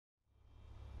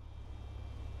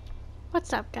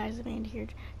What's up, guys? Amanda here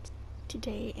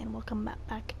today, and welcome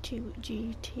back to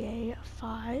GTA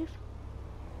 5.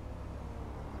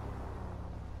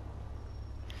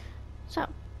 So,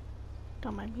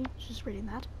 don't mind me, just reading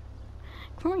that.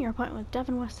 Confirm your appointment with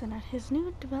Devin Weston at his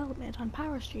new development on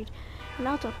Power Street, and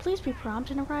also please be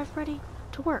prompt and arrive ready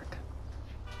to work.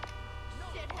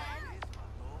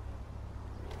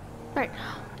 Right.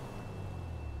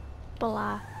 Well,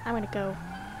 I'm gonna go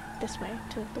this way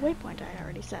to the waypoint I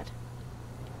already set.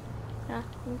 Oh,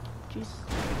 jeez.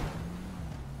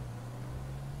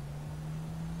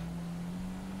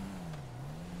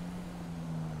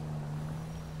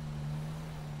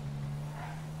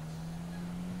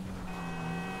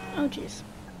 Oh, jeez.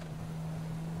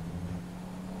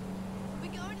 We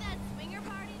going to that swinger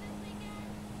party this weekend?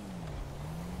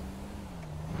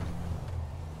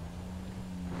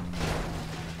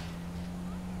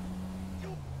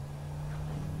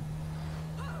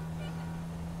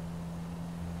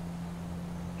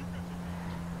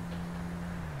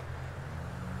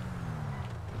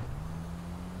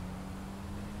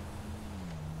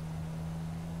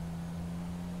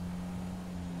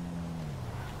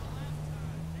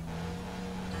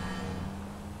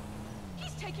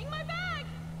 He's taking my bag!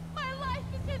 My life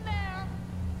is in there!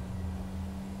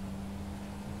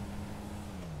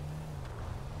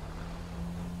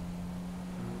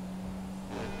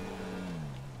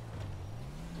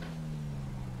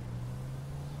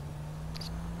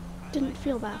 Didn't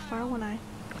feel that far when I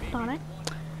clicked on it.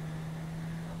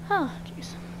 Oh,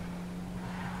 jeez.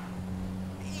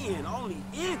 Man, only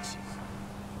inches.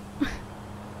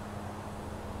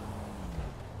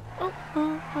 Oh,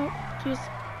 jeez.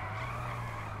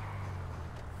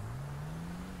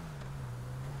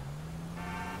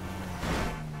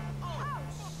 Oh,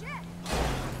 shit!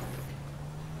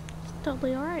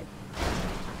 Totally alright.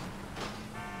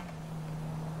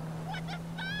 What the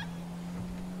fuck?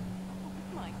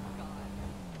 Oh my god.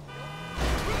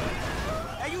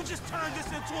 Hey, you just turned this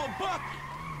into a bucket.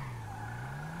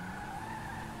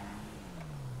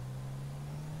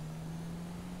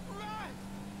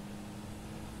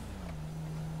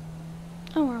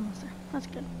 Oh, we're almost there. That's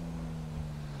good.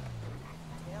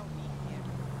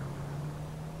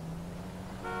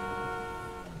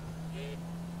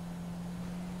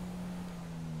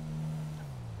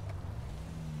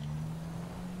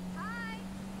 Hi!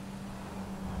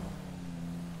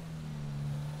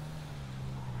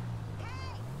 Hey!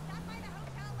 Stop by the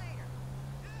hotel later.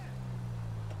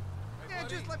 Yeah,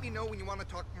 just let me know when you want to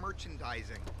talk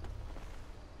merchandising.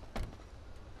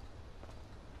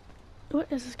 What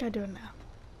is this guy doing now?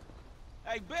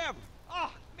 Hey, Bev,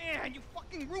 Oh, man, you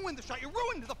fucking ruined the shot. You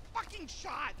ruined the fucking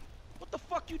shot. what the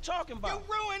fuck you talking You about?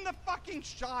 ruined the fucking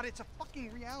shot. It's a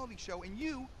fucking reality show, and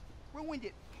you ruined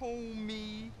it,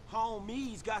 homie.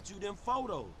 Homies got you them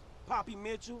photos. Poppy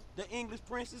Mitchell, the English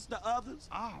princess, the others.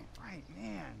 Oh, right,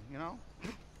 man, you know?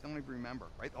 Don't even remember,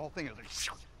 right? The whole thing is like,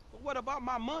 But what about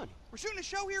my money? we're shooting a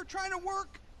show here, trying to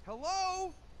work.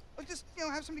 Hello? Let's just,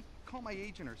 have somebody call my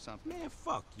agent or something. Man,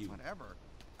 fuck you. Whatever.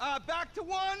 Back to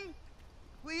one.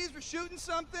 Please, we're shooting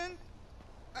something.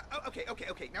 Okay.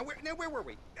 Now where were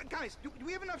we? Guys, do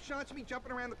we have enough shots of me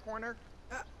jumping around the corner?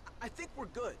 I think we're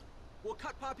good. We'll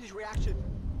cut Poppy's reaction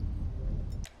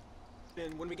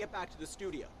then when we get back to the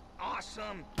studio.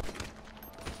 Awesome.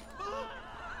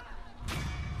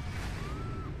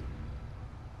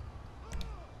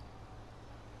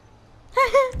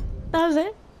 That was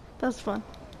it? That was fun.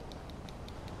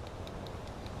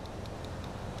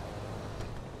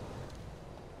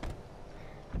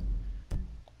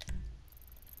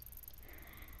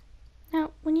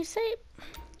 Now, when you say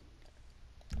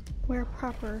wear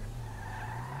proper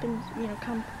things,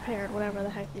 come prepared, whatever the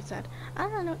heck you said, I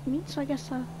don't know what it means, so I guess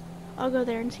I'll go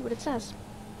there and see what it says.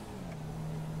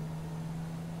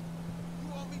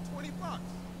 You owe me $20.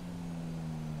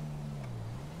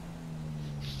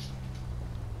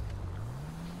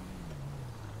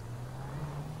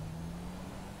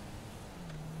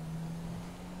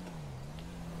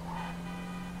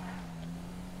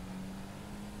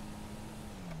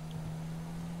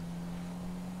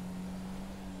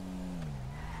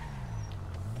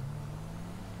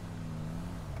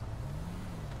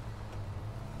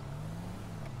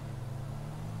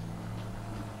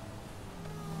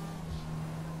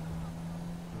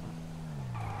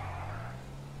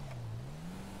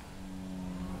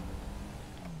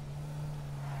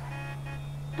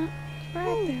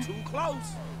 Right there. Too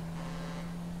close.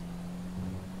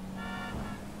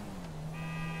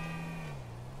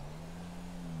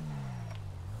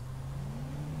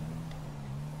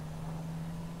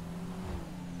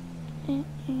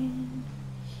 And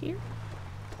here.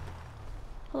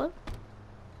 Hello?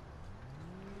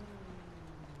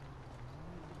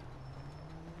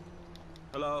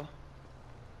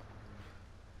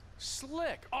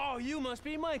 Oh, you must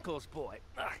be Michael's boy.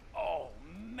 Oh,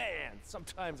 man.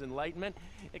 Sometimes enlightenment,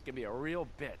 it can be a real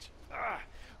bitch.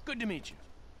 Good to meet you.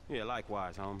 Yeah,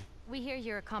 likewise, homie. We hear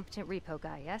you're a competent repo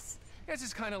guy, yes? This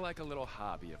is kind of like a little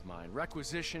hobby of mine,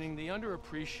 requisitioning the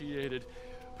underappreciated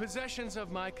possessions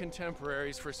of my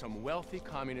contemporaries for some wealthy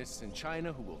communists in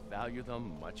China who will value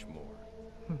them much more.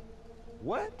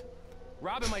 What?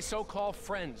 Robbing my so-called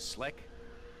friends, Slick.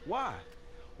 Why?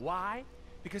 Why?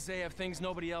 Because they have things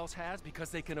nobody else has,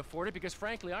 because they can afford it, because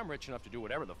frankly, I'm rich enough to do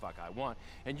whatever the fuck I want,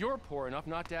 and you're poor enough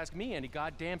not to ask me any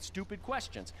goddamn stupid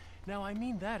questions. Now, I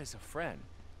mean that as a friend.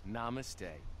 Namaste.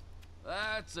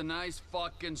 That's a nice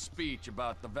fucking speech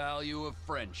about the value of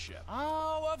friendship.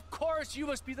 Oh, of course, you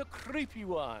must be the creepy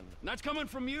one. And that's coming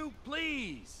from you,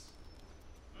 please.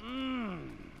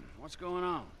 What's going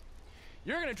on?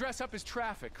 You're gonna dress up as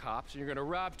traffic cops, and you're gonna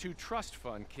rob two trust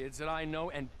fund kids that I know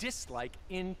and dislike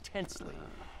intensely.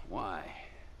 Why?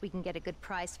 We can get a good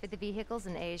price for the vehicles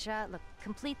in Asia. Look,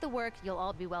 complete the work, you'll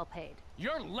all be well paid.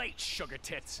 You're late, sugar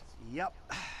tits. Yep.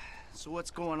 So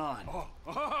what's going on?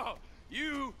 Oh,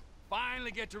 you finally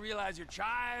get to realize your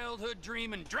childhood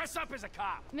dream and dress up as a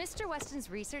cop. Mr. Weston's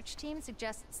research team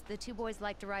suggests the two boys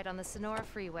like to ride on the Sonora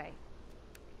Freeway.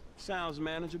 Sounds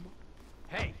manageable.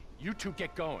 Hey, you two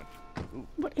get going.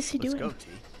 What is he doing? Let's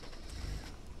go, T.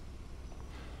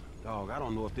 Dog, I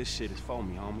don't know if this shit is for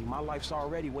me, homie. My life's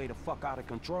already way the fuck out of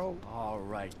control. All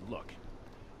right, look.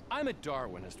 I'm a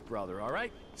Darwinist, brother, all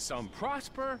right? Some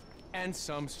prosper and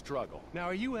some struggle. Now,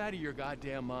 are you out of your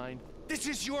goddamn mind? This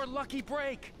is your lucky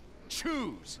break.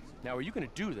 Choose. Now, are you gonna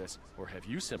do this, or have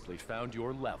you simply found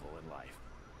your level in life?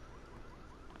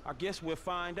 I guess we'll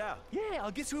find out. Yeah,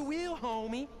 I guess we will,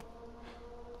 homie.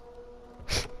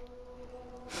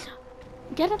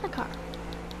 Get in the car.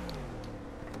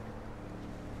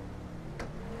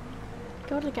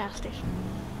 Go to the gas station.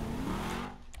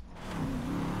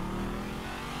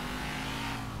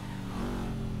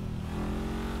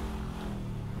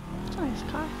 It's a nice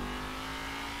car.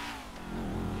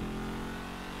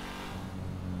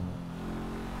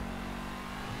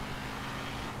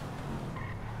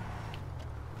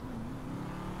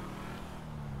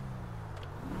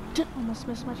 Almost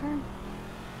missed my turn.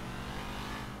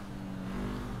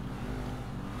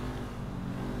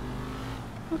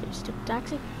 Look at you, stupid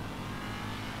taxi.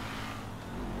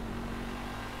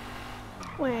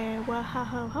 Wait, what?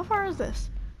 How far is this?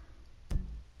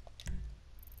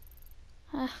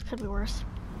 Could be worse.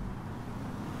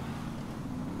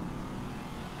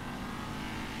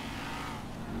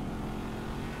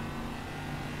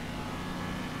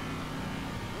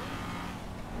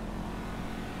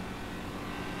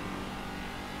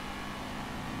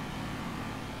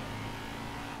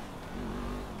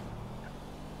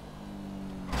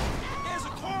 There's a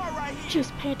car right here.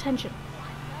 Just pay attention.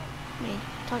 Me,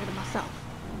 talking to myself.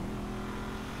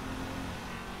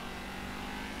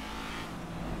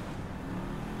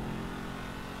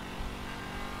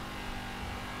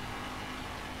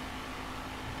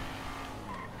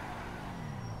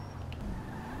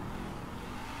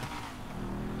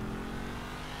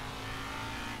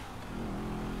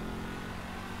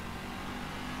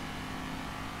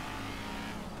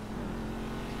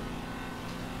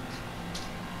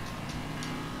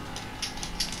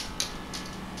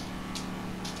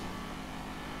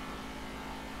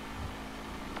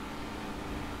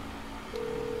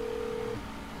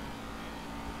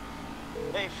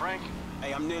 Hey, Frank.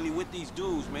 Hey, I'm nearly with these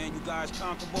dudes, man. You guys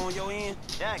comfortable on your end?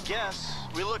 Yeah, I guess.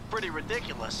 We look pretty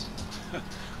ridiculous.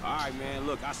 All right, man.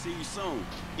 Look, I'll see you soon.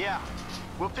 Yeah.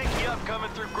 We'll pick you up coming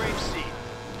through Grapeseed.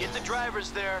 Get the drivers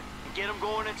there and get them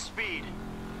going at speed.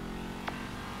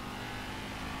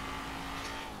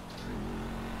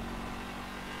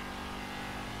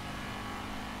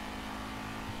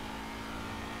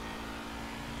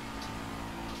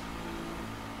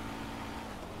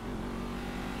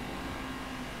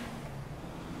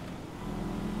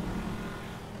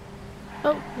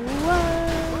 Oh, whoa!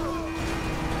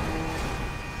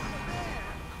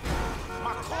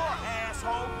 My car,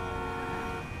 asshole!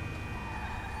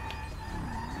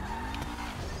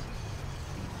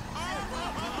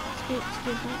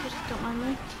 Excuse me, just don't mind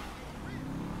me.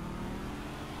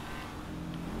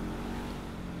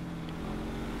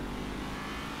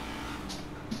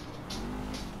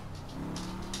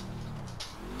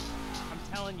 I'm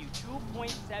telling you,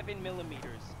 2.7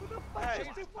 millimeters. Hey,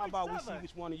 how about we see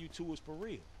which one of you two is for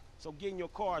real? So get in your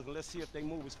cars and let's see if they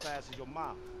move as fast as your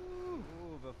mouth. Ooh,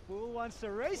 the fool wants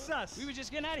to race us. We were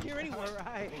just getting out of here anyway. All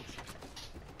right.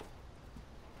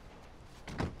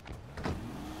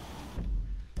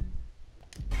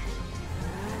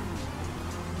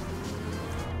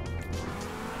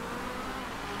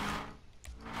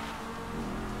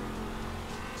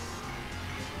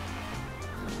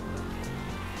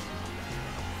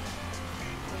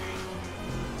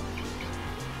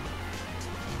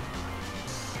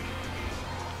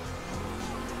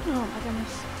 Oh my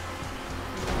goodness.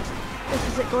 This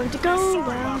isn't going to go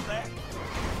well.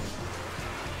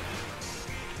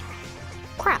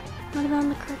 Crap, not even on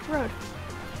the correct road.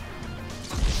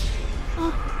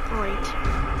 Oh, great.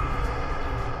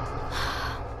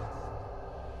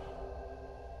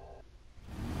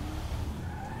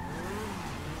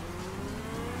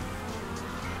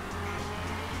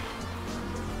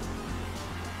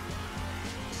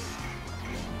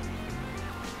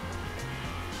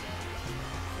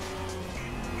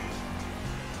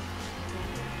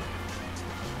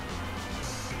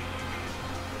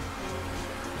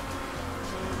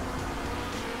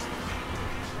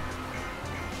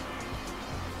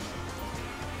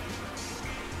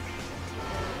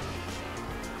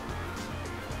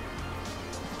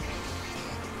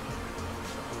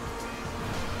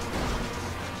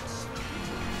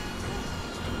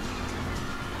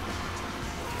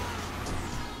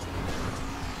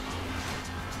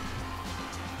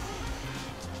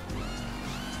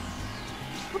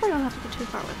 Hope I don't have to go too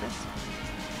far with this.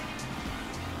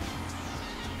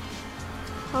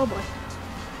 Oh boy.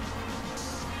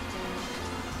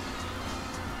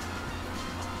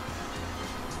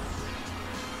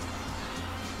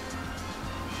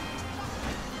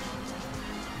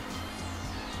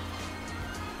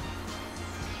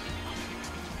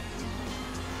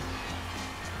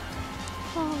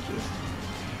 Oh jeez.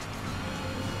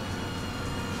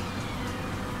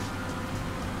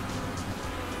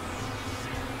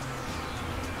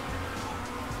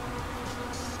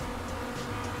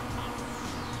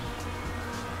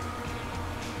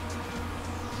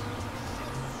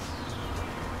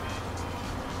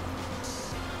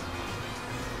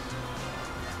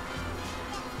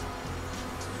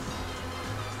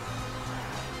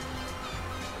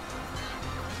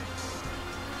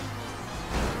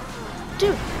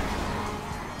 Dude!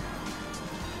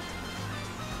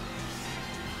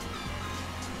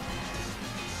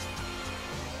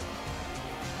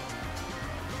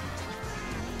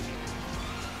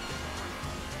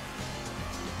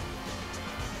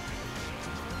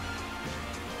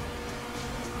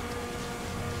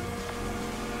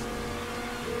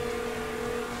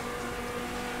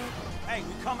 Hey,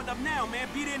 we coming up now, man.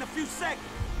 Be there in a few seconds.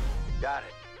 Got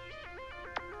it.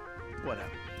 Whatever.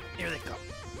 Here they come.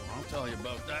 I'll tell you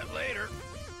about that later.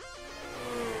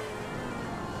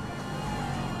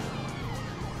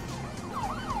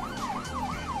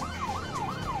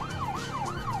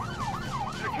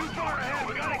 They're too far ahead.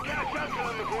 We gotta catch up to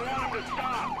them if we want them to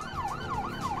stop.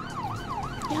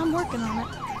 Yeah, I'm working on it.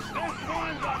 This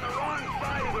one's on the wrong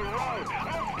side of the road.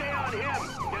 I'll stay on him.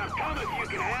 Now come if you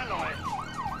can handle it.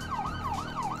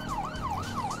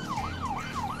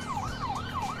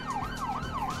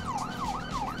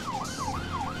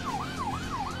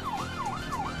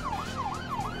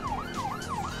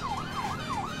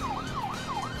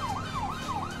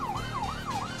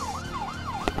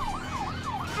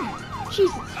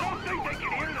 Jesus. I don't think they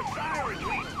can hear the sirens. We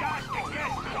got to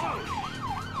get close.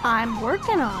 I'm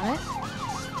working on it.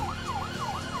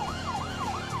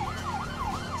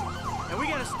 And we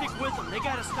gotta stick with them. They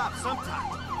gotta stop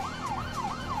sometime.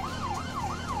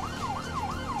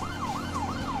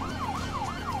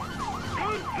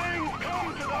 Good things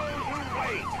come to those who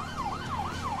wait.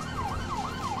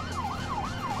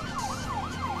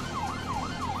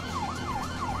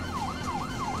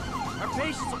 Our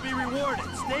patience will be rewarded.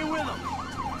 Stay with them.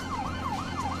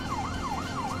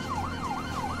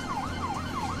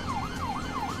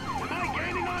 Am I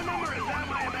gaining on them or is that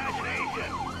my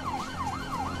imagination?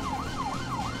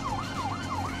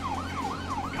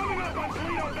 Coming up on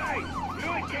Toledo Bay.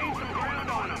 Knew I'd gained some ground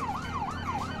on them.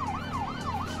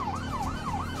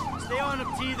 Stay on them,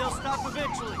 T. They'll stop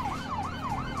eventually.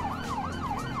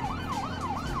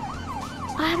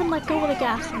 I haven't let go of the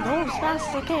gas. I'm going as fast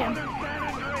as I can. San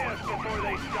Andreas before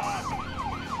they stop.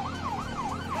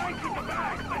 Flank's at the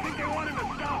back. I think they want him to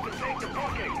stop and take the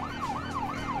booking.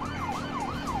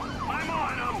 I'm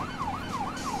on him.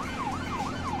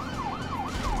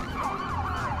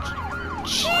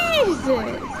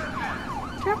 Jesus!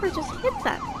 Trevor just hit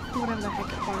that. Whatever the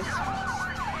heck it was.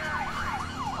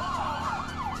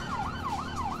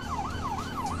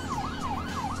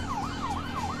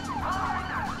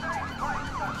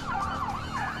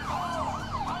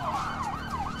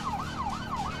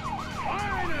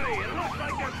 Finally! It looks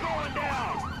like they're slowing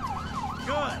down.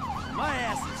 Good. My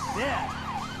ass is dead.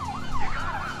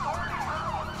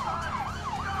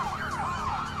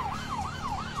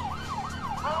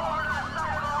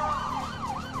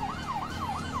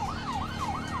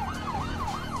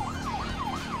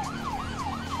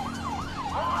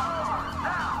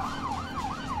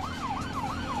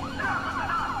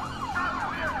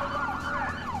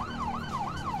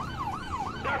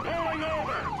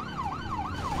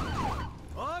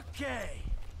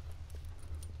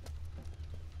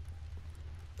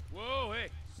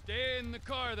 Stay in the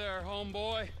car there,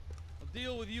 homeboy. I'll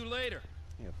deal with you later.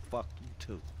 Yeah, fuck you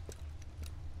too.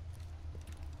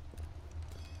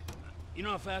 You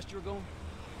know how fast you were going?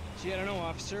 Gee, I don't know,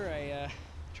 officer. I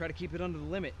try to keep it under the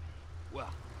limit. Well,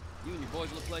 you and your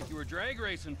boys look like you were drag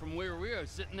racing from where we were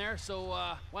sitting there, so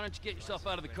why don't you get yourself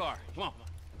out of the car? Come on.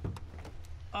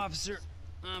 Officer.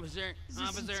 Officer. Is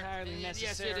this entirely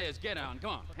necessary? Yes, it is. Get on.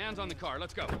 Come on. Hands on the car.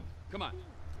 Let's go. Come on.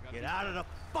 Get out of the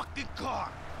fucking car!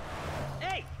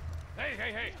 Hey! Hey! What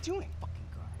are you doing, fucking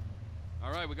car?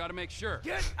 All right, we gotta make sure.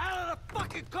 Get out of the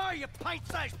fucking car, you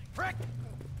pint-sized prick!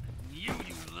 You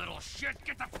little shit!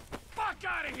 Get the fuck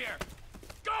out of here!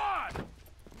 Go on!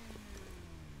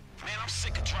 Man, I'm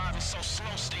sick of driving so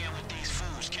slow staying with these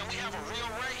fools. Can we have a real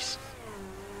race?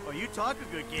 Oh, you talk a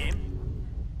good game.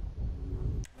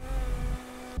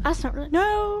 That's not really.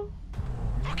 No!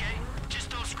 Okay, just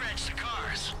don't scratch the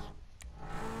cars.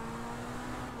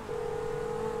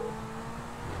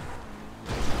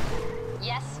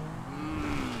 Yes?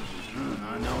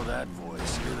 I know that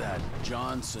voice. You're that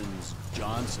Johnson's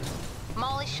Johnson.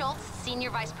 Molly Schultz,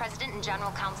 Senior Vice President and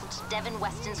General Counsel to Devin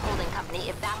Weston's holding company,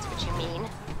 if that's what you mean.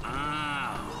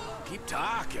 Keep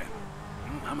talking.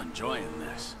 I'm enjoying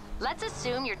this. Let's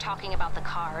assume you're talking about the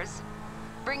cars.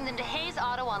 Bring them to Hayes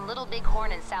Auto on Little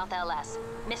Bighorn in South LS.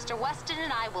 Mr. Weston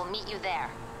and I will meet you there.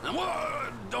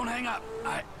 Whoa, don't hang up.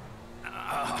 I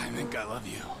think I love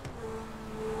you.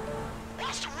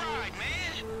 What's the ride,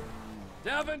 man?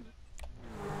 Devin,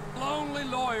 lonely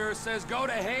lawyer says go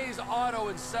to Hayes Auto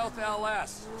in South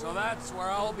LS. So that's where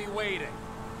I'll be waiting.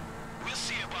 We'll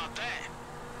see about that.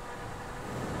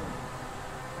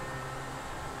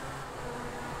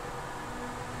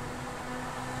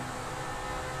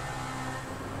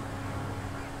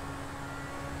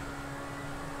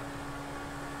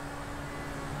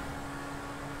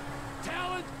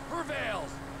 Talent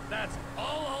prevails. That's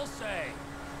all I'll say.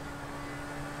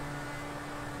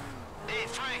 Hey,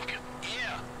 Frank.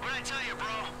 Yeah, what'd I tell you,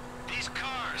 bro? These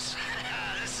cars.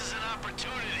 This is an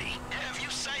opportunity. Yeah, if you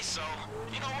say so.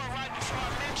 You know what? Right before I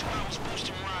met you, I was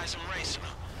boosting rides and racing.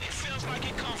 It feels like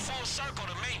it come full circle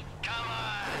to me. Come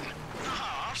on. No,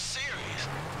 I'm serious.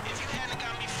 If you hadn't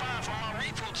got me fired from my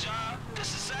repo job,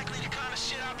 this is exactly the kind of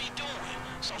shit I'll be doing.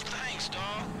 So thanks,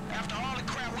 dawg. After all the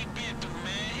crap we've been through,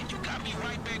 man, you got me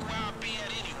right back where I'll be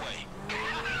at anyway.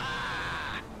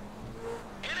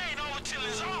 It ain't over till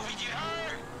it's over, you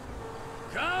heard?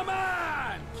 Come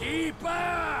on! Keep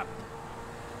up!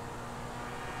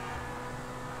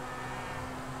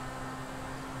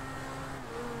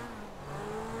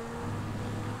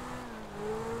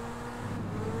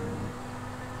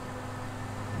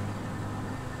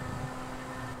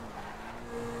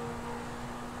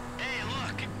 Hey,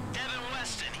 look, Devin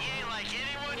Weston, he ain't like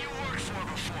anyone you worked for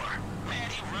before. Man,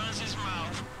 he runs his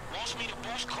mouth, wants me to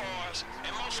boost cars,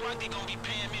 and most likely gonna be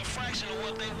paying me a fraction of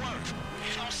what they worth.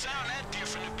 It don't sound that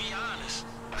different, to be honest.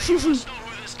 But you must know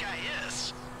who this guy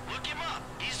is. Look him up.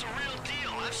 He's the real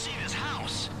deal. I've seen his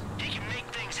house. He can make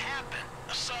things happen.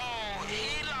 So,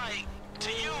 he like,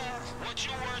 to you, what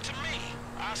you were to me.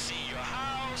 I see your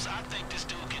house. I think this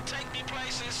dude can take me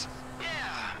places.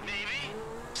 Yeah, maybe.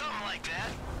 Something like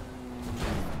that.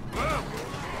 Whoa!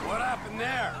 What happened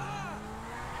there?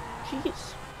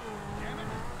 Jeez.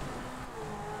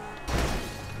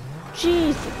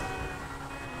 Jesus.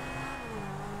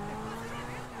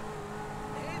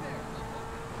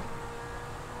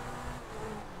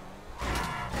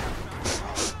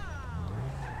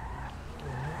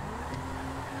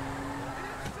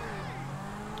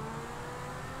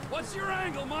 What's your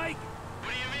angle, Mike?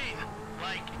 What do you mean?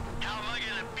 Like, how am I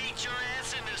gonna beat your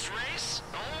ass in this race?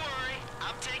 Don't worry,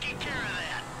 I'm taking care of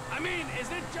that. I mean, is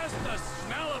it just the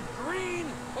smell of green?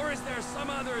 Or is there some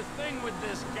other thing with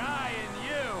this guy and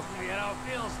you? You know,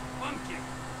 feels funky.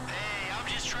 Hey, I'm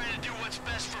just trying to do what's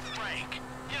best for Frank.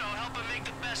 You know, help him make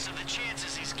the best of the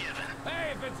chances he's given.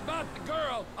 Hey, if it's about the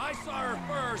girl, I saw her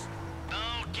first.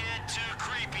 Don't get too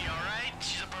creepy, alright?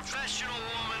 She's a professional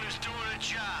woman who's doing a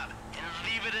job. And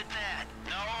leave it at that.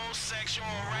 No sexual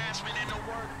harassment in the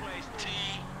workplace, T.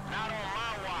 Not on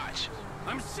my watch.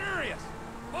 I'm serious.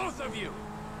 Both of you.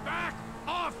 Back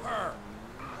off her.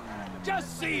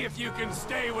 Just see if you can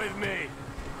stay with me.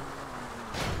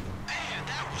 Man,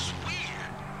 that was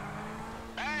weird.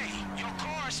 Hey, your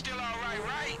car's still alright,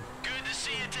 right? Good to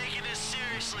see you taking this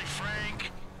seriously,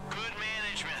 Frank. Good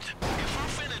management. If I'm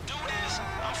finna do this,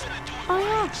 I'm finna do it Oh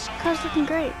yeah, right. So car's looking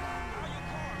great.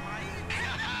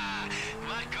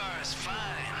 my car's fine.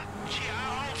 Yeah,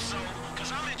 I hope so,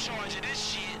 because I'm in charge of this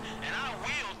shit, and I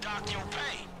will dock your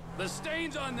pay. The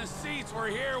stains on the seats were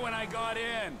here when I got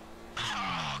in.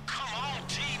 Oh, come on,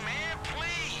 T-Man,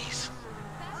 please.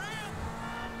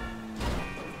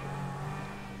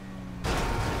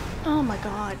 my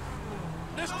god.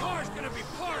 This car's gonna be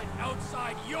parked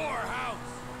outside your house.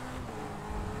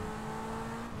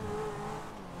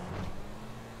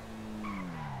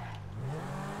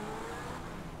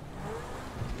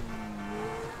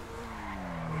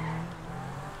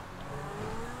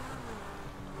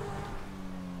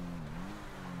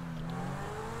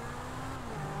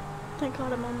 Thank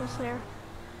god I'm almost there.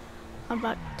 I'm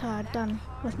about done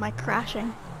with my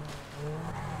crashing.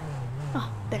 Oh,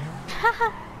 there.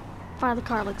 Front of the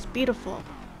car looks beautiful.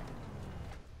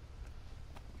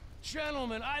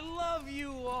 Gentlemen, I love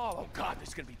you all. Oh god, this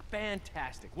is gonna be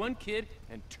fantastic. One kid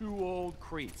and 2 old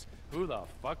creeps. Who the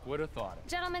fuck would have thought it?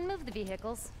 Gentlemen, move the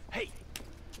vehicles. Hey,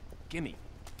 gimme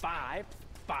 5,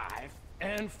 5,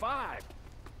 and 5.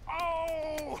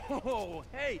 Oh,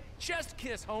 hey, chest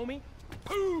kiss, homie.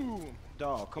 Boom!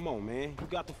 Dog, come on, man. You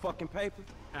got the fucking paper?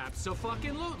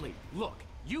 Abso-fucking-lutely. Look,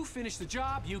 you finish the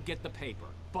job, you get the paper.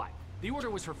 But the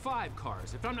order was for 5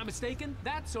 cars. If I'm not mistaken,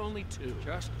 that's only 2.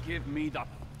 Just give me the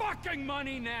fucking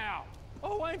money now!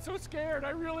 Oh, I'm so scared. I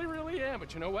really, really am.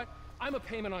 But you know what? I'm a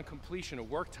payment on completion of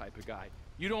work type of guy.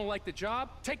 You don't like the job?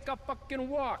 Take a fucking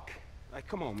walk. Like,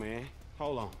 come on, man.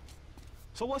 Hold on.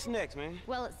 So what's next, man?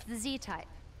 Well, it's the Z-type.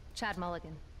 Chad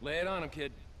Mulligan. Lay it on him,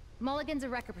 kid. Mulligan's a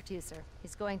record producer.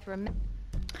 He's going through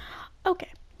a...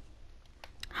 Okay.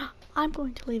 I'm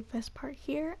going to leave this part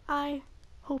here. I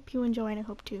hope you enjoy and I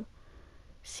hope to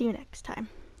see you next time.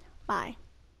 Bye.